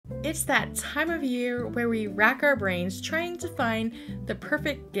It's that time of year where we rack our brains trying to find the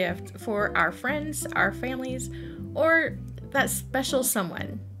perfect gift for our friends, our families, or that special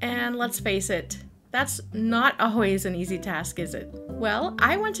someone. And let's face it, that's not always an easy task, is it? Well,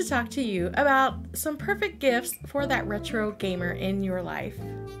 I want to talk to you about some perfect gifts for that retro gamer in your life.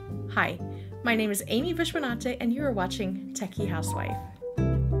 Hi, my name is Amy Vishwanathe, and you are watching Techie Housewife.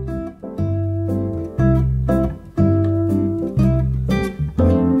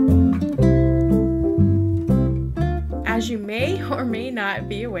 As you may or may not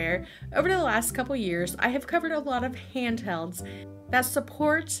be aware, over the last couple years, I have covered a lot of handhelds that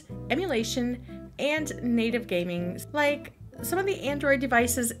support emulation and native gaming, like some of the Android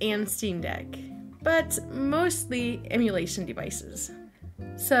devices and Steam Deck, but mostly emulation devices.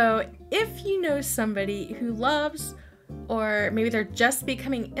 So if you know somebody who loves, or maybe they're just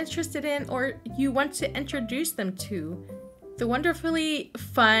becoming interested in, or you want to introduce them to the wonderfully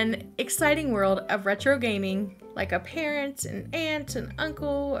fun, exciting world of retro gaming, like a parent, an aunt, an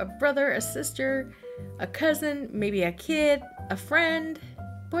uncle, a brother, a sister, a cousin, maybe a kid, a friend,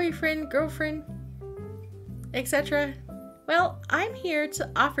 boyfriend, girlfriend, etc. Well, I'm here to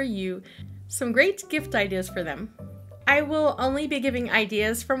offer you some great gift ideas for them. I will only be giving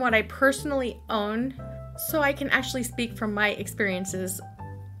ideas from what I personally own, so I can actually speak from my experiences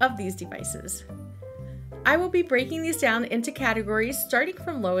of these devices. I will be breaking these down into categories starting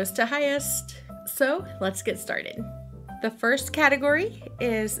from lowest to highest. So let's get started. The first category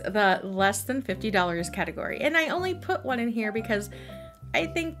is the less than $50 category, and I only put one in here because I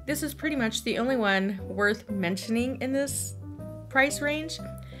think this is pretty much the only one worth mentioning in this price range.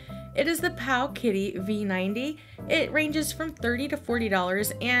 It is the Powkiddy V90. It ranges from $30 to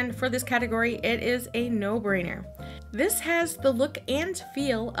 $40, and for this category, it is a no-brainer. This has the look and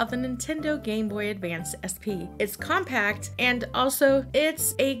feel of a Nintendo Game Boy Advance SP. It's compact, and also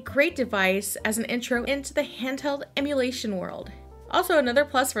it's a great device as an intro into the handheld emulation world. Also, another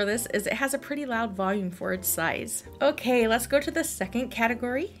plus for this is it has a pretty loud volume for its size. Okay, let's go to the second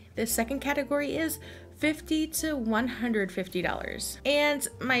category. The second category is $50 to $150. And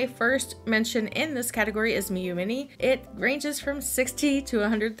my first mention in this category is Miu Mini. It ranges from $60 to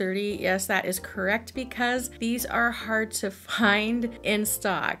 $130. Yes, that is correct, because these are hard to find in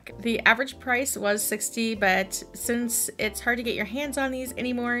stock. The average price was $60, but since it's hard to get your hands on these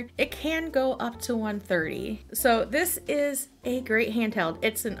anymore, it can go up to $130. So this is a great handheld.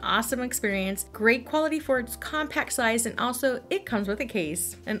 It's an awesome experience, great quality for its compact size, and also it comes with a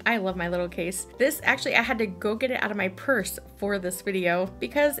case, and I love my little case. This actually, I had to go get it out of my purse for this video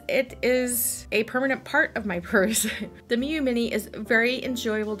because it is a permanent part of my purse. The Miu Mini is very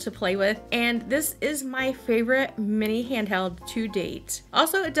enjoyable to play with, and this is my favorite mini handheld to date.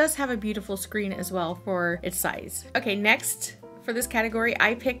 Also, it does have a beautiful screen as well for its size. Okay, next, for this category,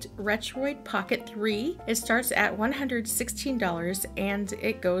 I picked Retroid Pocket 3. It starts at $116 and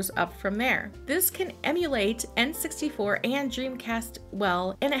it goes up from there. This can emulate N64 and Dreamcast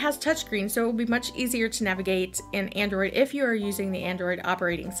well, and it has touchscreen, so it will be much easier to navigate in Android if you are using the Android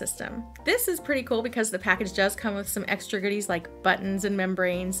operating system. This is pretty cool because the package does come with some extra goodies like buttons and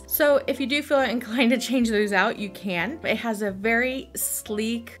membranes, so if you do feel inclined to change those out, you can. It has a very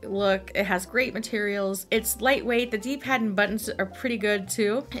sleek look, it has great materials, it's lightweight, the D-pad and buttons are pretty good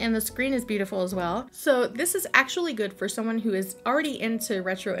too, and the screen is beautiful as well. So this is actually good for someone who is already into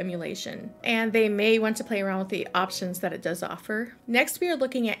retro emulation, and they may want to play around with the options that it does offer. Next, we are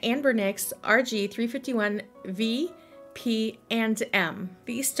looking at Anbernic's RG351V, P, and M.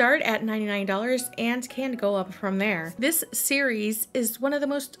 These start at $99 and can go up from there. This series is one of the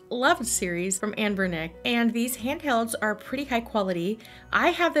most loved series from Anbernic, and these handhelds are pretty high quality. I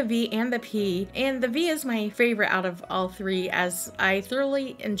have the V and the P, and the V is my favorite out of all three as I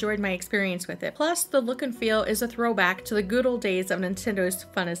thoroughly enjoyed my experience with it. Plus, the look and feel is a throwback to the good old days of Nintendo's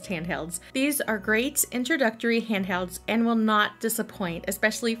funnest handhelds. These are great introductory handhelds and will not disappoint,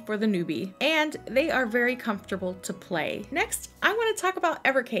 especially for the newbie. And they are very comfortable to play. Next, I want to talk about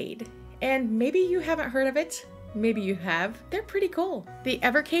Evercade, and maybe you haven't heard of it, maybe you have. They're pretty cool. The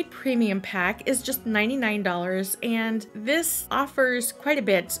Evercade Premium Pack is just $99, and this offers quite a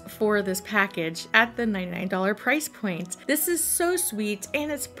bit for this package at the $99 price point. This is so sweet,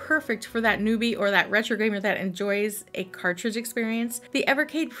 and it's perfect for that newbie or that retro gamer that enjoys a cartridge experience. The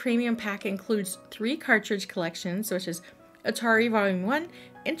Evercade Premium Pack includes 3 cartridge collections, which is Atari Volume 1,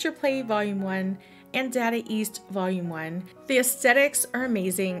 Interplay Volume 1, and Data East Volume 1. The aesthetics are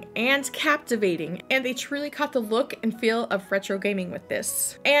amazing and captivating, and they truly caught the look and feel of retro gaming with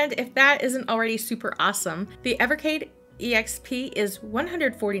this. And if that isn't already super awesome, the Evercade EXP is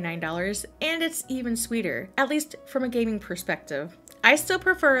 $149, and it's even sweeter, at least from a gaming perspective. I still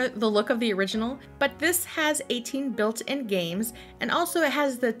prefer the look of the original, but this has 18 built-in games, and also it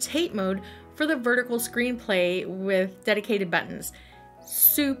has the tape mode for the vertical screenplay with dedicated buttons.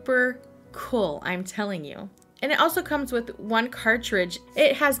 Super cool, I'm telling you. And it also comes with one cartridge.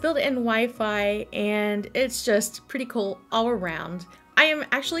 It has built-in Wi-Fi, and it's just pretty cool all around. I am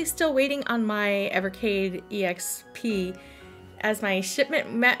actually still waiting on my Evercade EXP, as my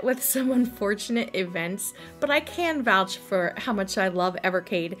shipment met with some unfortunate events, but I can vouch for how much I love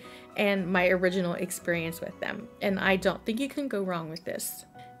Evercade and my original experience with them, and I don't think you can go wrong with this.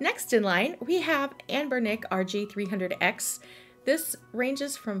 Next in line, we have Anbernic RG300X. This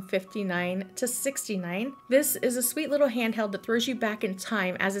ranges from $59 to $69. This is a sweet little handheld that throws you back in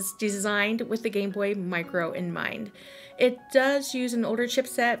time, as it's designed with the Game Boy Micro in mind. It does use an older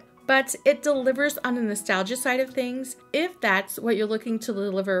chipset, but it delivers on the nostalgia side of things, if that's what you're looking to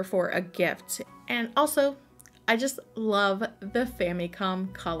deliver for a gift. And also, I just love the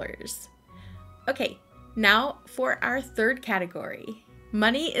Famicom colors. Okay, now for our third category.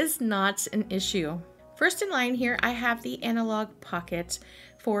 Money is not an issue. First in line here, I have the Analog Pocket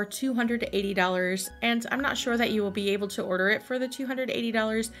for $280, and I'm not sure that you will be able to order it for the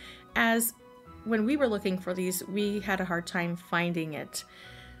 $280, as when we were looking for these, we had a hard time finding it.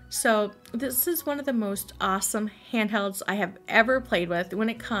 So this is one of the most awesome handhelds I have ever played with when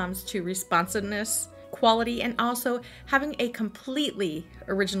it comes to responsiveness, quality, and also having a completely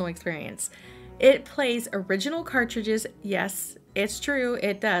original experience. It plays original cartridges. Yes, it's true,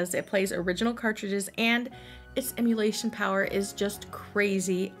 it does. It plays original cartridges, and its emulation power is just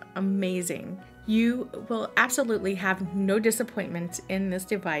crazy amazing. You will absolutely have no disappointment in this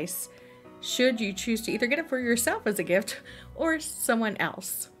device, should you choose to either get it for yourself as a gift or someone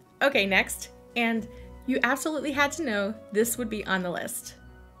else. Okay, next, and you absolutely had to know this would be on the list.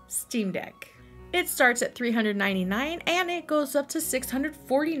 Steam Deck. It starts at $399 and it goes up to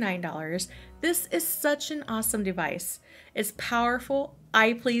 $649. This is such an awesome device. It's powerful,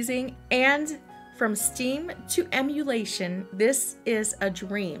 eye-pleasing, and from Steam to emulation, this is a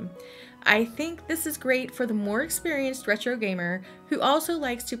dream. I think this is great for the more experienced retro gamer who also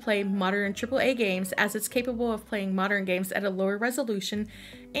likes to play modern AAA games, as it's capable of playing modern games at a lower resolution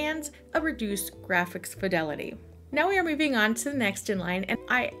and a reduced graphics fidelity. Now we are moving on to the next in line, and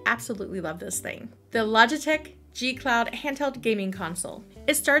I absolutely love this thing. The Logitech G Cloud handheld gaming console.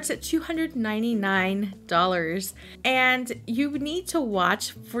 It starts at $299, and you need to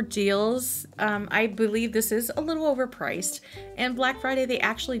watch for deals. I believe this is a little overpriced, and Black Friday they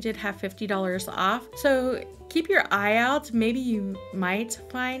actually did have $50 off, so keep your eye out. Maybe you might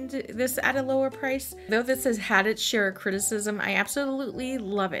find this at a lower price. Though this has had its share of criticism, I absolutely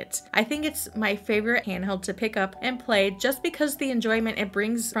love it. I think it's my favorite handheld to pick up and play, just because the enjoyment it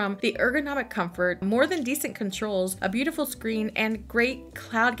brings from the ergonomic comfort, more than decent controls, a beautiful screen, and great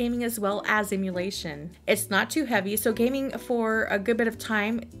cloud gaming as well as emulation. It's not too heavy, so gaming for a good bit of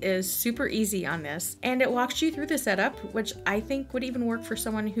time is super easy on this, and it walks you through the setup, which I think would even work for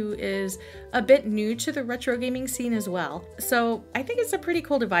someone who is a bit new to the retro gaming scene as well. So I think it's a pretty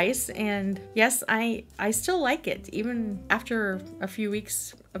cool device, and yes, I still like it even after a few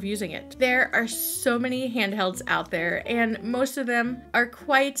weeks of using it. There are so many handhelds out there, and most of them are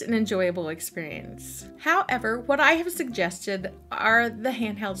quite an enjoyable experience. However, what I have suggested are the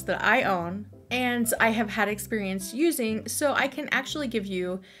handhelds that I own and I have had experience using, so I can actually give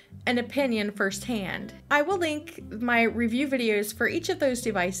you an opinion firsthand. I will link my review videos for each of those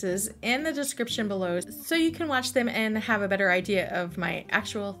devices in the description below, so you can watch them and have a better idea of my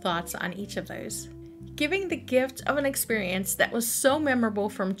actual thoughts on each of those. Giving the gift of an experience that was so memorable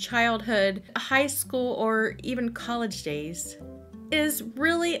from childhood, high school, or even college days is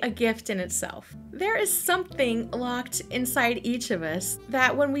really a gift in itself. There is something locked inside each of us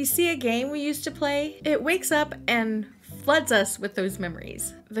that when we see a game we used to play, it wakes up and floods us with those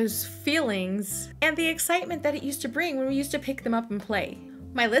memories, those feelings, and the excitement that it used to bring when we used to pick them up and play.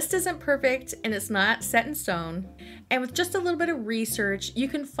 My list isn't perfect and it's not set in stone, and with just a little bit of research, you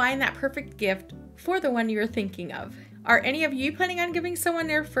can find that perfect gift for the one you're thinking of. Are any of you planning on giving someone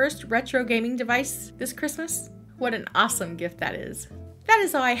their first retro gaming device this Christmas? What an awesome gift that is. That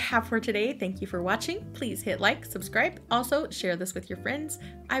is all I have for today. Thank you for watching. Please hit like, subscribe. Also, share this with your friends.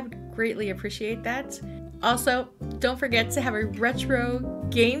 I would greatly appreciate that. Also, don't forget to have a retro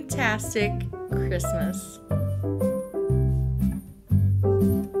game-tastic Christmas.